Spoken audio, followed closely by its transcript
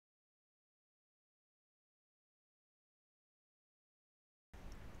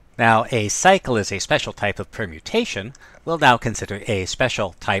Now, a cycle is a special type of permutation. We'll now consider a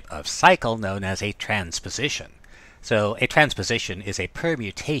special type of cycle known as a transposition. So a transposition is a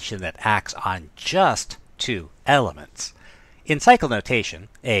permutation that acts on just two elements. In cycle notation,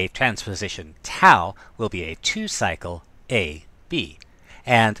 a transposition tau will be a two-cycle AB.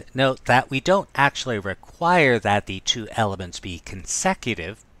 And note that we don't actually require that the two elements be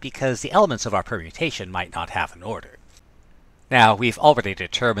consecutive because the elements of our permutation might not have an order. Now, we've already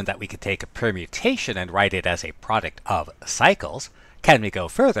determined that we could take a permutation and write it as a product of cycles. Can we go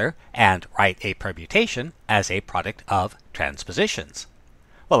further and write a permutation as a product of transpositions?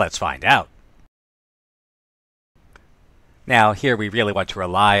 Well, let's find out. Now, here we really want to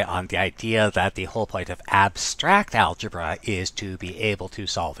rely on the idea that the whole point of abstract algebra is to be able to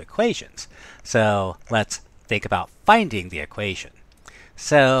solve equations. So let's think about finding the equation.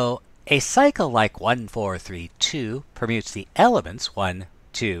 So a cycle like 1, 4, 3, 2 permutes the elements 1,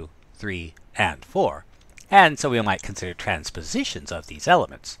 2, 3, and 4. And so we might consider transpositions of these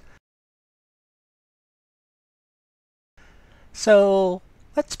elements. So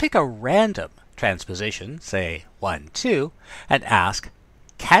let's pick a random transposition, say 1, 2, and ask,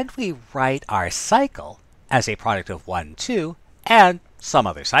 can we write our cycle as a product of 1, 2 and some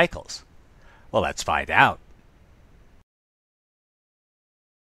other cycles? Well, let's find out.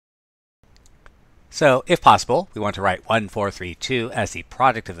 So, if possible, we want to write 1, 4, 3, 2 as the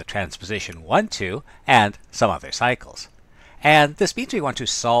product of the transposition 1, 2 and some other cycles. And this means we want to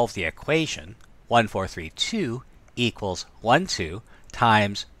solve the equation 1, 4, 3, 2 equals 1, 2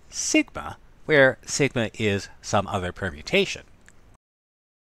 times sigma, where sigma is some other permutation.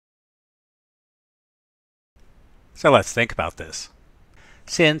 So let's think about this.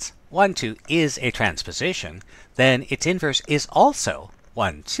 Since 1, 2 is a transposition, then its inverse is also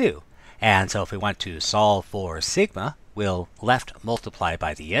 1, 2. And so if we want to solve for sigma, we'll left multiply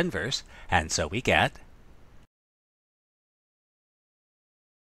by the inverse, and so we get,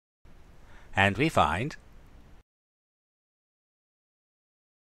 and we find,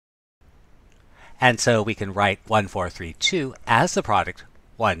 and so we can write 1, 4, 3, 2 as the product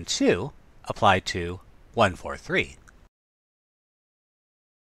 1, 2 applied to 1, 4, 3.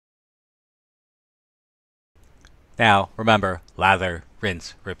 Now, remember, lather,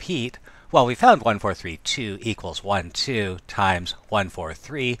 rinse, repeat. Well, we found 1, 4, 3, 2 equals 1, 2 times 1, 4,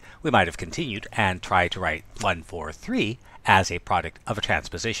 3. We might have continued and tried to write 1, 4, 3 as a product of a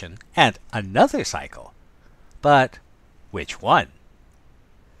transposition and another cycle. But which one?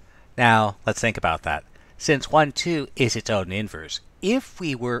 Now, let's think about that. Since 1, 2 is its own inverse, if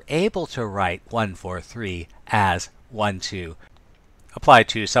we were able to write 1, 4, 3 as 1, 2 applied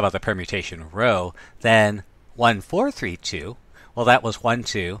to some other permutation rho, then 1, 4, 3, 2, well, that was 1,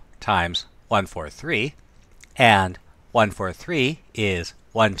 2 times 1, 4, 3, and 1, 4, 3 is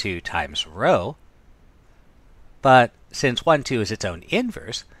 1, 2 times rho. But since 1, 2 is its own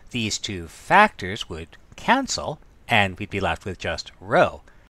inverse, these two factors would cancel, and we'd be left with just rho.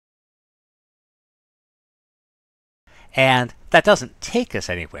 And that doesn't take us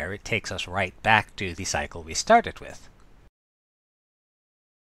anywhere. It takes us right back to the cycle we started with.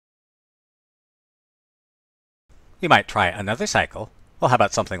 We might try another cycle. Well, how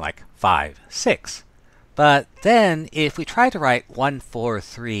about something like 5, 6? But then, if we try to write 1, 4,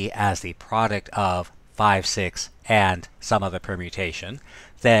 3 as the product of 5, 6 and some other permutation,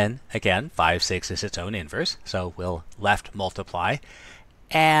 then, again, 5, 6 is its own inverse, so we'll left multiply.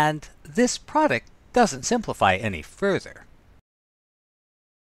 And this product doesn't simplify any further.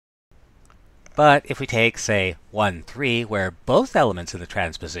 But if we take, say, 1, 3, where both elements in the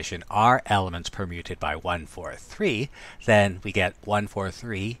transposition are elements permuted by 1, 4, 3, then we get 1, 4,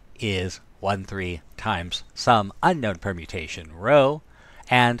 3 is 1, 3 times some unknown permutation rho,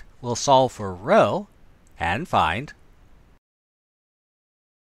 and we'll solve for rho and find,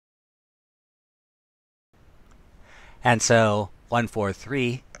 and so 1, 4,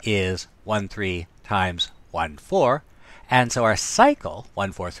 3 is 1, 3 times 1, 4, and so our cycle,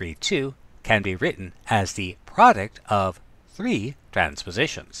 1, 4, 3, 2, can be written as the product of 3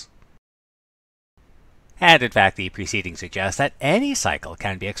 transpositions. And in fact, the preceding suggests that any cycle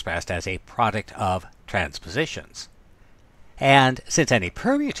can be expressed as a product of transpositions. And since any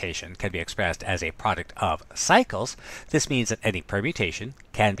permutation can be expressed as a product of cycles, this means that any permutation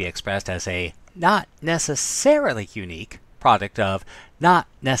can be expressed as a not necessarily unique product of not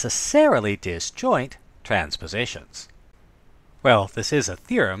necessarily disjoint transpositions. Well, this is a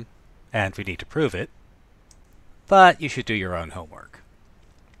theorem, and we need to prove it, but you should do your own homework.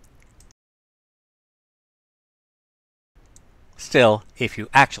 Still, if you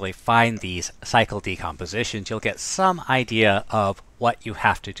actually find these cycle decompositions, you'll get some idea of what you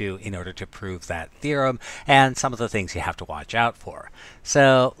have to do in order to prove that theorem and some of the things you have to watch out for.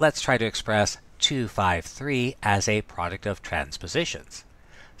 So let's try to express 253 as a product of transpositions.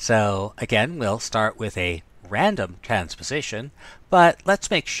 So again, we'll start with a random transposition, but let's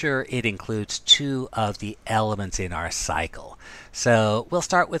make sure it includes two of the elements in our cycle. So we'll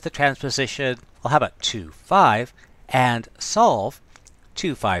start with the transposition, well, how about 2, 5, and solve.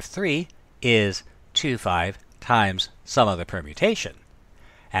 253 is 25 times some other permutation.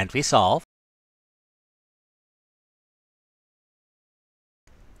 And we solve.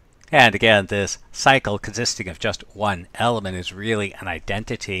 And again, this cycle consisting of just one element is really an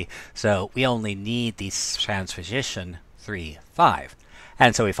identity, so we only need the transposition 3, 5.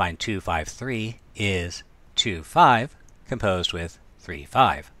 And so we find 253 is 2, 5 composed with 3,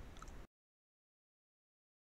 5.